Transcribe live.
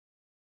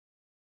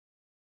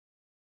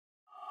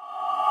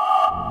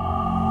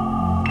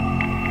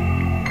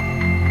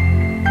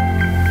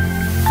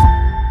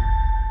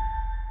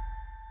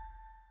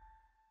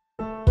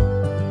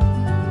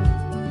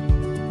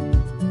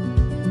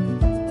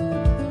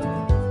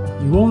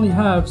You only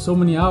have so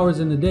many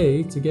hours in a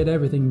day to get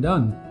everything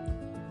done.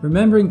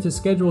 Remembering to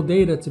schedule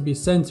data to be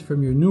sent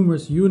from your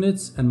numerous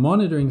units and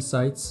monitoring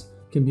sites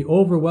can be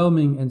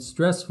overwhelming and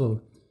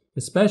stressful,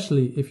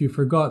 especially if you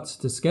forgot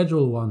to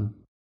schedule one.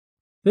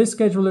 This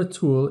scheduler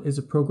tool is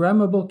a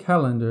programmable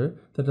calendar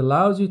that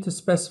allows you to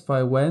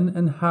specify when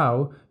and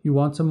how you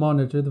want to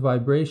monitor the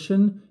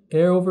vibration,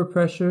 air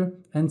overpressure,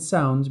 and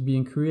sound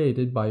being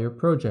created by your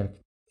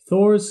project.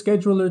 THOR's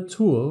scheduler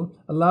tool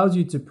allows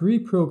you to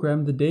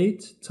pre-program the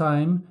date,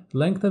 time,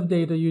 length of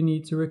data you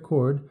need to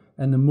record,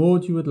 and the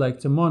mode you would like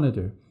to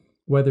monitor,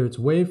 whether it's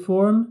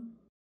waveform,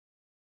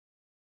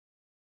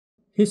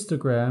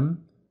 histogram,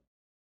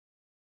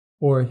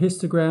 or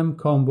histogram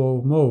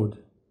combo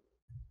mode.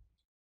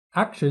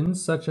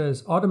 Actions such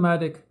as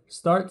automatic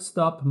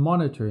start-stop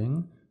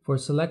monitoring for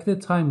selected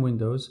time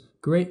windows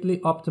greatly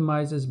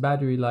optimizes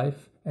battery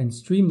life and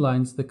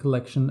streamlines the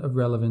collection of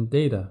relevant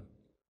data.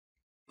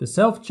 The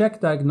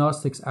self-check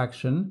diagnostics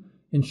action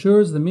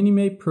ensures the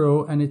Minimate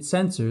Pro and its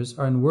sensors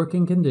are in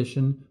working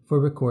condition for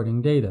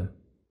recording data.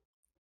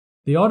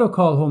 The auto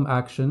call home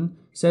action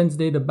sends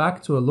data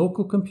back to a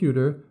local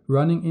computer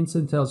running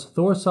Instantel's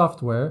THOR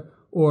software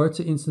or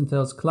to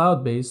Instantel's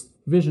cloud-based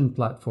Vision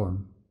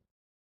platform.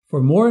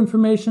 For more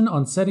information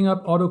on setting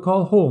up auto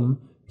call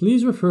home,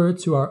 please refer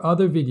to our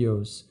other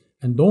videos,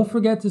 and don't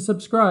forget to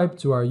subscribe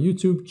to our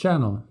YouTube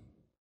channel.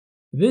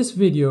 This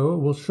video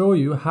will show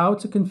you how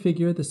to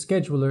configure the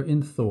scheduler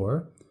in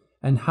THOR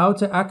and how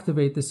to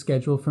activate the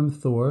schedule from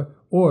THOR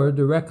or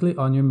directly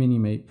on your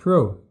Minimate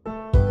Pro.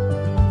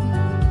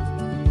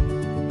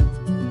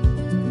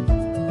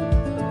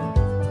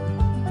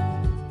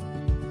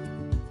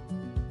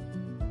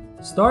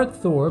 Start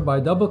THOR by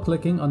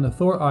double-clicking on the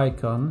THOR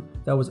icon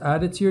that was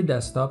added to your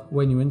desktop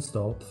when you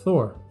installed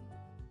THOR.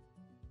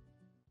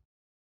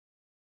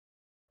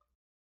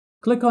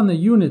 Click on the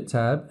Unit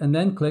tab and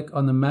then click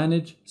on the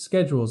Manage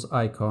Schedules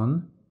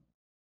icon.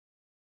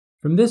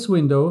 From this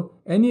window,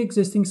 any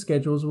existing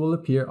schedules will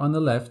appear on the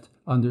left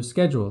under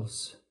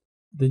Schedules.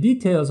 The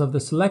details of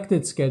the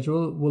selected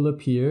schedule will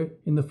appear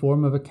in the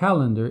form of a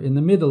calendar in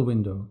the middle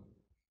window.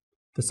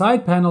 The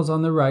side panels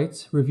on the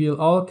right reveal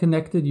all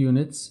connected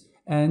units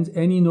and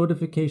any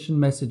notification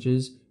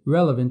messages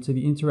relevant to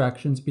the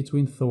interactions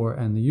between THOR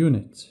and the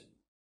unit.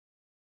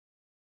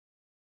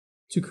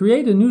 To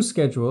create a new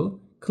schedule,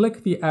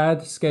 click the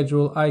Add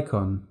Schedule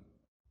icon.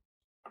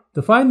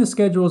 Define the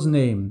schedule's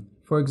name,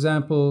 for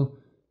example,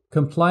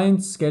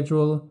 Compliance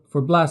Schedule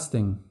for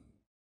Blasting.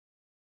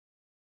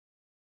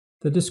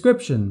 The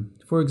description,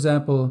 for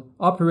example,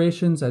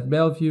 Operations at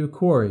Bellevue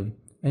Quarry,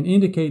 and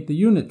indicate the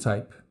unit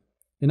type,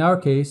 in our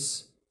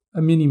case,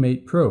 a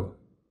Minimate Pro.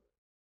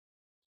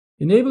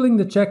 Enabling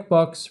the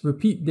checkbox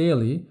Repeat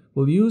Daily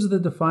will use the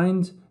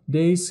defined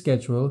day's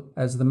schedule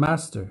as the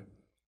master.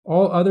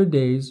 All other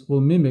days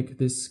will mimic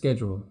this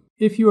schedule.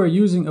 If you are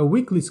using a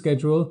weekly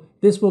schedule,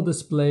 this will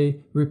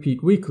display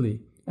Repeat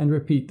Weekly and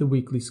repeat the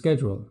weekly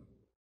schedule.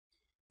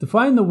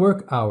 Define the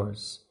work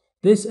hours.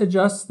 This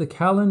adjusts the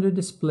calendar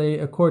display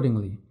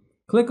accordingly.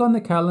 Click on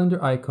the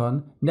calendar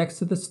icon next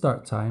to the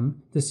start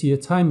time to see a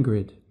time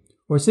grid,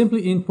 or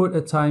simply input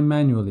a time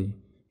manually.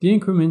 The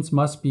increments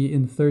must be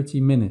in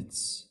 30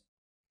 minutes.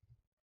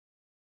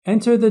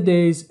 Enter the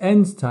day's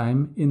end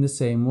time in the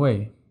same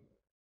way.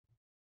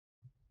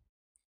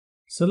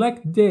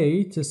 Select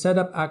Day to set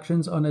up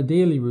actions on a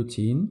daily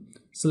routine.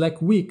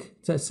 Select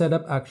Week to set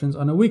up actions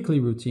on a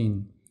weekly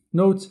routine.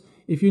 Note,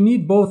 if you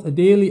need both a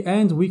daily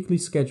and weekly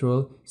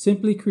schedule,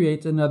 simply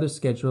create another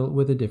schedule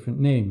with a different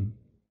name.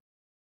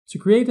 To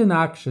create an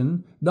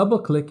action,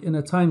 double-click in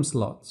a time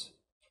slot.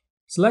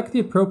 Select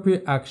the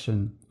appropriate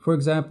action, for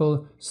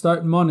example,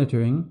 Start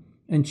Monitoring,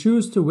 and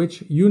choose to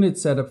which unit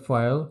setup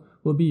file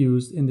will be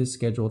used in this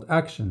scheduled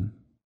action.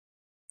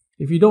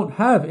 If you don't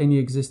have any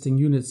existing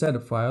unit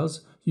setup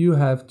files, you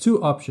have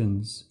two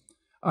options.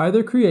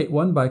 Either create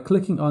one by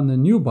clicking on the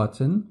New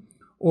button,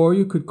 or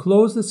you could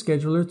close the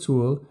scheduler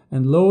tool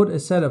and load a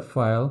setup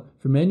file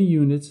from any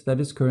unit that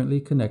is currently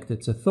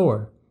connected to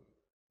THOR.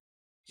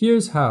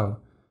 Here's how.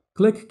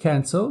 Click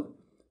Cancel,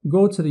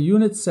 go to the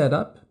unit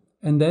setup,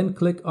 and then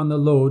click on the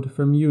Load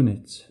from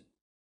Unit.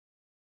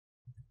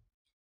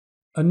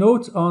 A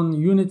note on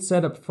unit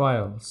setup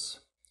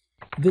files.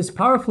 This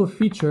powerful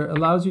feature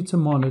allows you to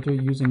monitor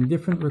using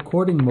different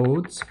recording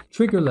modes,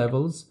 trigger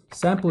levels,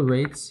 sample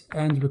rates,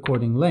 and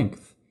recording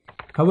length.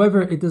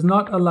 However, it does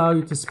not allow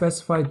you to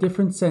specify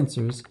different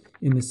sensors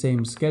in the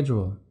same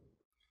schedule.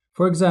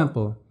 For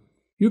example,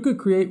 you could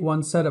create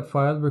one setup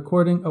file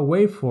recording a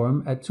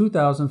waveform at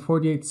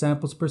 2048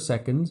 samples per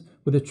second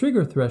with a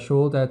trigger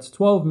threshold at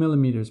 12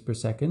 millimeters per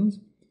second,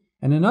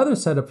 and another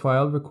setup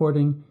file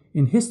recording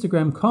in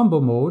histogram combo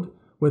mode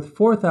with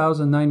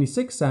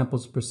 4096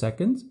 samples per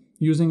second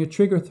using a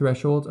trigger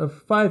threshold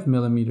of 5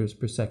 millimeters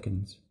per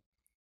second.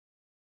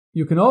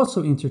 You can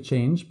also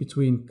interchange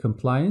between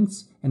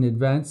compliance and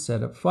advanced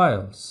setup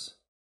files.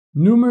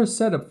 Numerous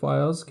setup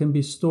files can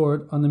be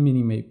stored on the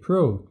Minimate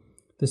Pro.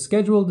 The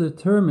schedule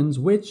determines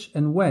which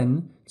and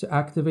when to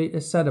activate a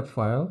setup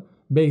file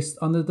based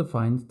on the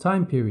defined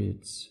time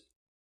periods.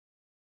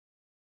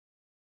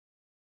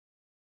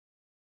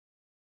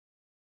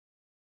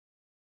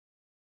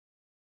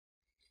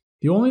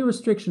 The only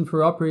restriction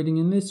for operating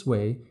in this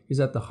way is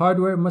that the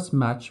hardware must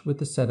match with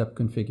the setup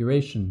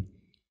configuration.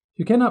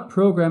 You cannot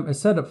program a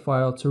setup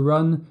file to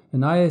run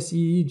an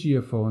ISEE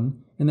geophone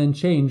and then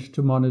change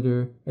to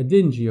monitor a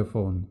DIN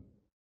geophone.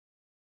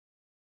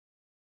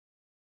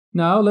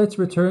 Now let's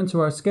return to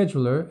our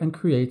scheduler and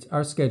create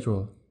our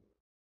schedule.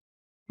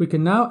 We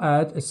can now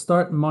add a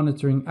start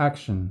monitoring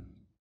action.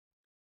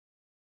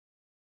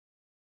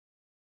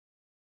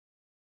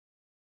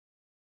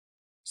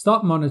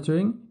 Stop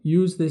monitoring,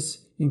 use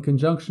this in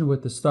conjunction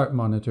with the start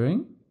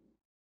monitoring.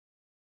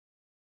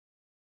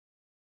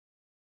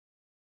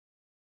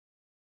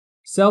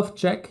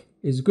 Self-check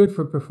is good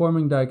for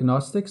performing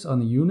diagnostics on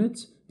the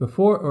unit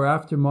before or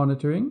after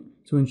monitoring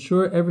to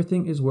ensure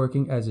everything is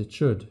working as it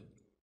should.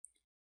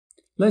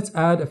 Let's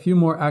add a few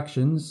more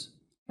actions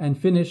and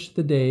finish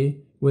the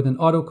day with an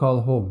auto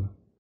call home.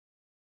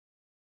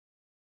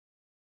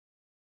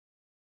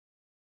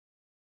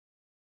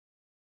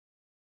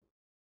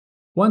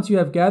 Once you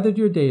have gathered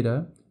your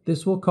data,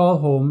 this will call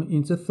home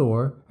into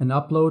THOR and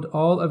upload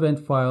all event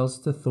files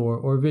to THOR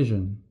or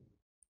Vision.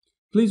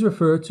 Please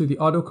refer to the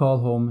auto call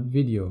home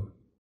video.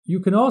 You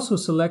can also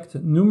select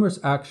numerous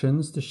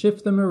actions to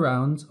shift them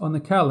around on the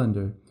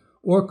calendar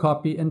or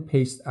copy and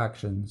paste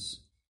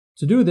actions.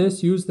 To do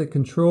this, use the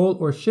Ctrl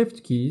or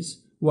Shift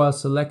keys while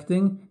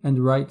selecting and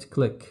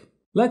right-click.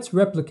 Let's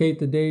replicate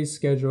the day's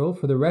schedule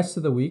for the rest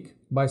of the week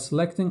by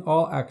selecting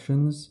all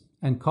actions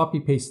and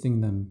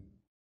copy-pasting them.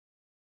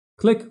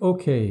 Click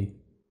OK.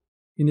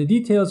 In the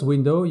Details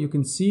window, you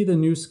can see the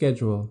new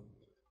schedule.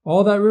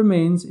 All that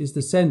remains is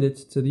to send it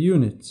to the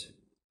unit.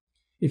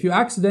 If you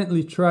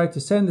accidentally try to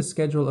send the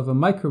schedule of a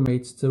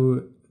Micromate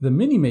to the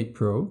Minimate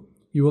Pro,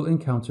 you will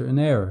encounter an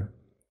error.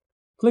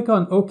 Click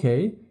on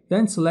OK,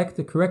 then select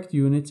the correct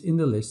unit in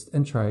the list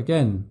and try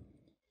again.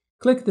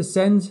 Click the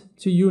Send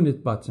to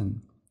Unit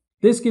button.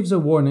 This gives a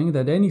warning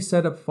that any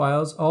setup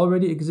files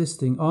already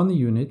existing on the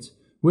unit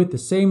with the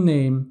same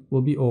name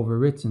will be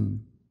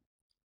overwritten.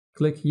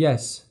 Click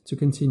Yes to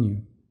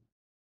continue.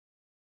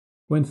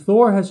 When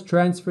THOR has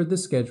transferred the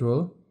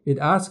schedule, it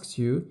asks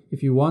you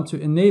if you want to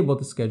enable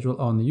the schedule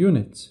on the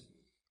unit.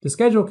 The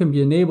schedule can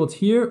be enabled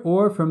here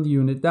or from the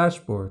unit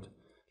dashboard.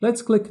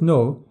 Let's click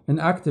No and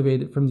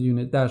activate it from the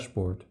unit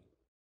dashboard.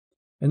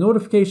 A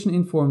notification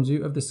informs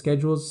you of the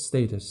schedule's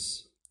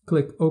status.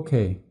 Click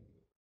OK.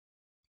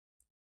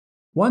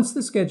 Once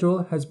the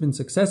schedule has been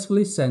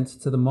successfully sent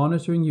to the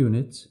monitoring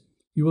unit,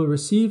 you will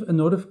receive a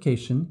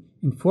notification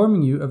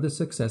informing you of the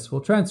successful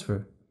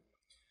transfer.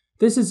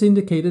 This is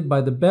indicated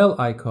by the bell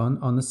icon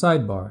on the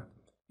sidebar.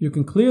 You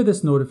can clear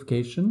this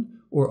notification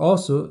or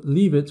also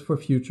leave it for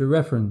future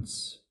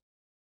reference.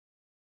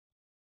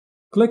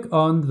 Click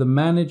on the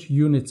Manage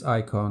Units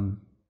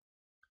icon.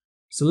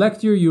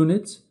 Select your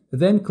unit,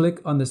 then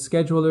click on the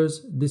Scheduler's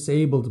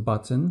Disabled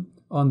button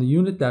on the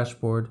unit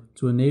dashboard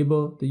to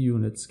enable the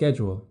unit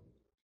schedule.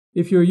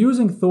 If you're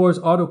using THOR's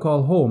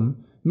AutoCall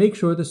Home, make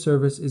sure the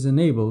service is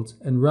enabled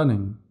and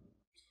running.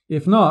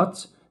 If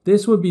not,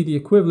 this would be the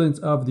equivalent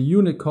of the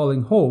unit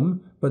calling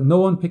home, but no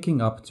one picking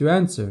up to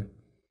answer.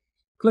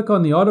 Click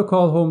on the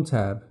AutoCall Home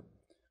tab.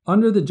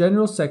 Under the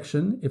General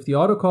section, if the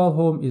AutoCall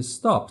Home is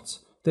stopped,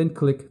 then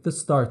click the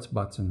Start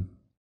button.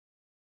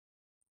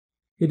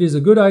 It is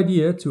a good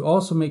idea to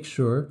also make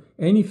sure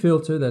any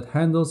filter that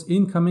handles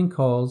incoming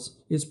calls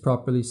is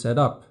properly set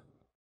up.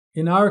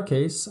 In our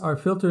case, our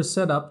filter is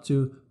set up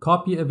to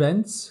copy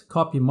events,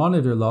 copy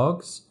monitor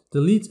logs,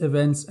 delete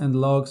events and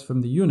logs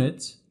from the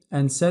unit,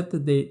 and set the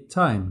date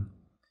time.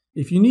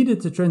 If you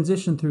needed to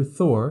transition through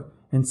THOR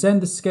and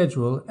send the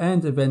schedule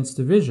and events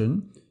to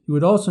Vision, you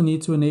would also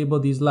need to enable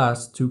these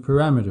last two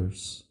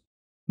parameters.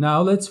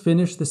 Now let's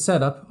finish the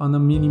setup on the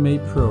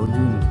Minimate Pro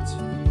unit.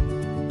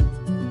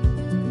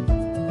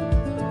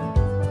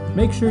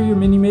 Make sure your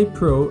Minimate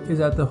Pro is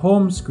at the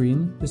home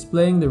screen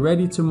displaying the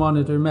Ready to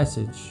Monitor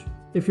message.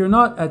 If you're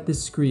not at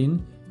this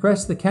screen,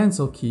 press the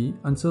Cancel key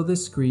until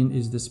this screen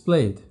is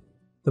displayed.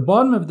 The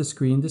bottom of the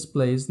screen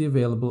displays the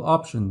available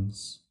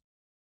options.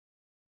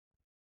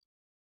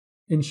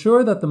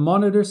 Ensure that the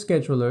monitor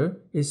scheduler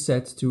is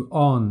set to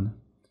On.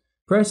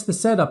 Press the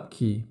Setup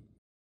key.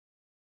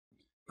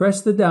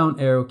 Press the down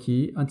arrow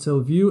key until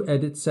View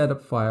Edit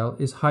Setup File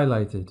is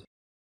highlighted.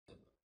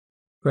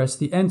 Press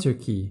the Enter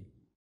key.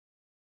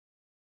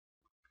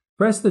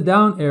 Press the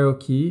down arrow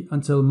key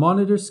until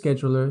Monitor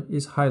Scheduler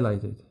is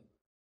highlighted.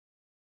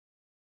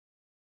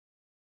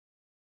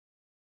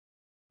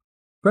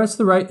 Press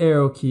the right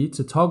arrow key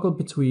to toggle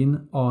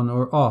between on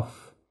or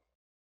off.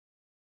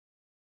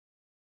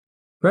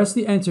 Press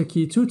the Enter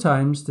key 2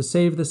 times to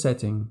save the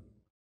setting.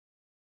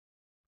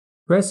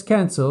 Press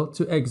Cancel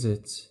to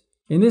exit.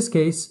 In this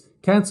case,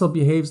 Cancel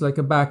behaves like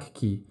a back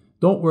key.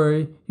 Don't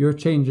worry, your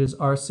changes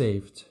are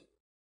saved.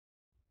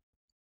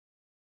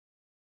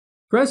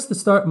 Press the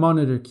Start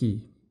Monitor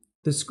key.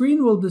 The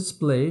screen will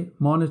display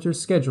Monitor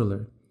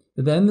Scheduler,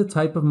 then the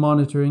type of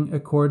monitoring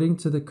according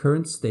to the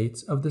current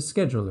state of the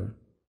scheduler.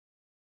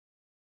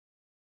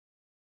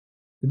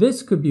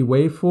 This could be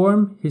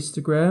waveform,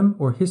 histogram,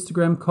 or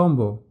histogram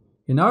combo.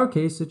 In our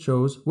case, it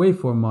shows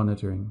waveform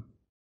monitoring.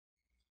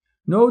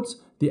 Note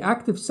the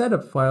active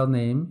setup file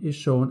name is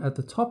shown at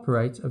the top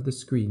right of the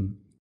screen.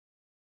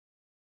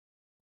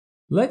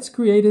 Let's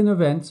create an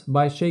event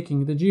by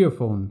shaking the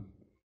geophone.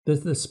 The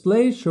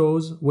display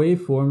shows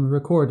waveform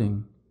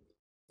recording.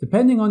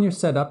 Depending on your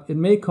setup, it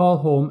may call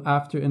home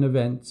after an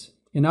event.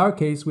 In our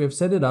case, we have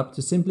set it up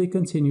to simply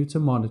continue to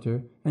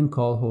monitor and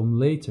call home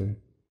later.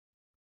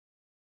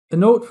 A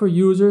note for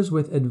users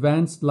with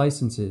advanced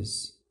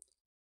licenses.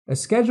 A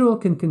schedule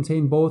can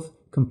contain both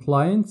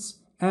compliance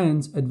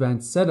and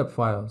advanced setup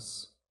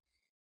files.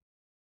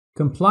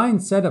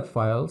 Compliance setup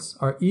files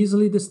are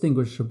easily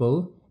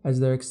distinguishable as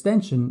their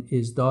extension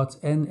is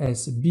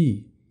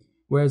 .nsb,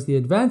 whereas the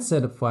advanced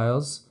setup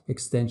files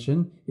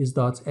extension is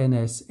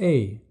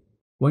 .nsa.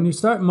 When you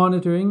start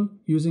monitoring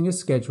using a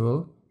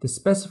schedule, the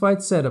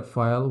specified setup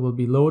file will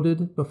be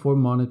loaded before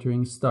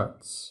monitoring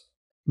starts.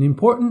 An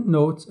important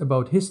note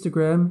about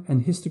histogram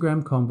and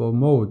histogram combo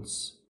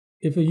modes.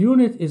 If a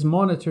unit is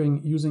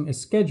monitoring using a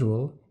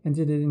schedule and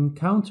it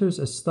encounters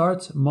a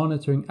start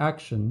monitoring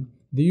action,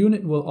 the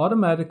unit will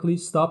automatically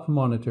stop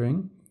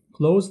monitoring,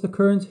 close the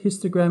current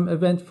histogram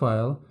event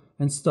file,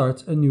 and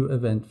start a new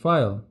event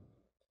file.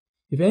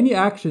 If any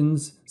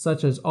actions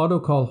such as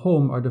auto-call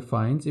home are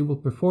defined, it will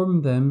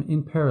perform them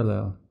in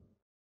parallel.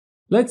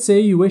 Let's say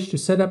you wish to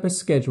set up a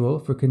schedule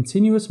for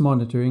continuous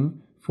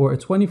monitoring for a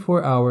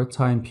 24-hour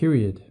time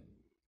period.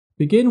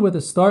 Begin with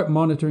a start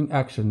monitoring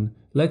action,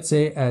 let's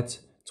say at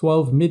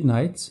 12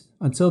 midnight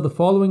until the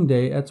following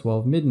day at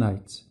 12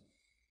 midnight.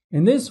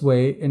 In this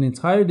way, an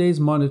entire day's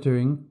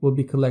monitoring will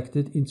be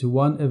collected into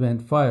one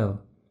event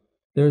file.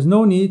 There is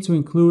no need to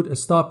include a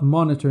stop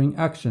monitoring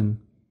action.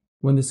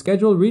 When the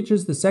schedule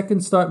reaches the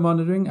second start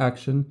monitoring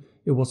action,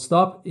 it will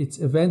stop its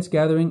event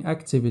gathering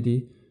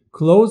activity,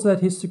 close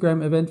that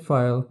histogram event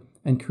file,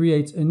 and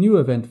create a new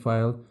event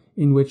file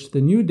in which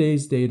the new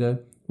day's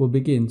data will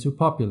begin to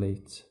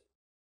populate.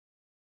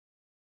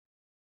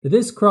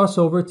 This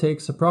crossover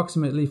takes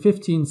approximately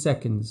 15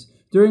 seconds,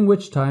 during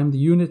which time the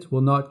unit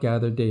will not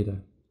gather data.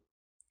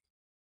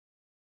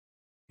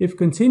 If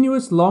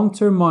continuous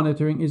long-term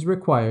monitoring is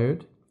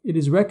required, it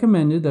is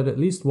recommended that at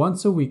least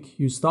once a week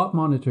you stop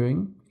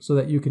monitoring so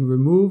that you can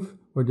remove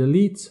or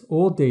delete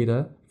old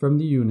data from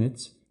the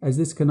unit, as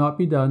this cannot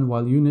be done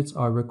while units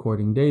are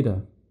recording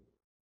data.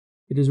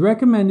 It is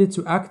recommended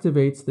to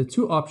activate the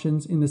two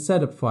options in the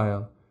setup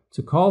file,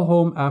 to call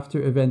home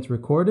after event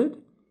recorded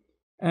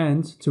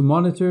and to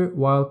monitor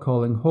while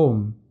calling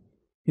home.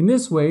 In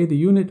this way, the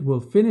unit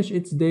will finish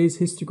its day's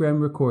histogram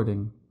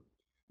recording.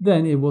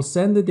 Then it will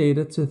send the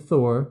data to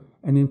THOR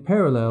and in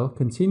parallel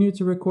continue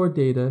to record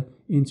data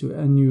into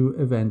a new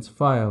event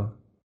file.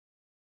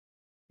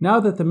 Now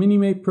that the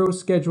Minimate Pro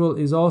schedule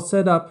is all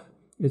set up,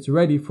 it's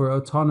ready for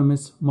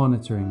autonomous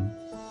monitoring.